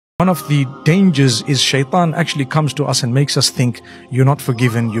One of the dangers is shaitan actually comes to us and makes us think you're not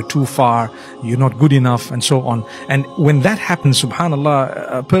forgiven, you're too far, you're not good enough, and so on. And when that happens,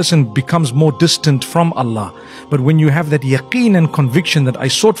 subhanAllah, a person becomes more distant from Allah. But when you have that yaqeen and conviction that I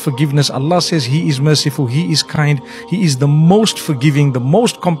sought forgiveness, Allah says He is merciful, He is kind, He is the most forgiving, the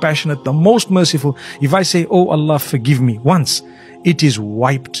most compassionate, the most merciful. If I say, oh Allah, forgive me once, it is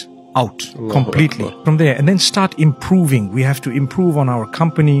wiped out completely from there. And then start improving. We have to improve on our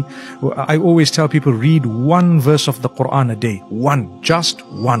company. I always tell people, read one verse of the Quran a day. One, just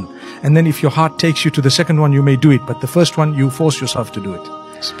one. And then if your heart takes you to the second one, you may do it. But the first one, you force yourself to do it.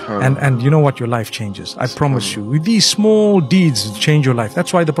 And you know what? Your life changes. I promise you. With these small deeds change your life.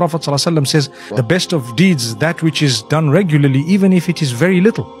 That's why the Prophet ﷺ says, the best of deeds is that which is done regularly, even if it is very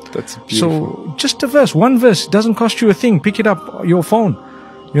little. That's beautiful. So just a verse, one verse, doesn't cost you a thing. Pick it up, your phone.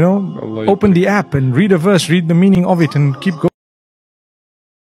 You know, open the app and read a verse, read the meaning of it and keep going.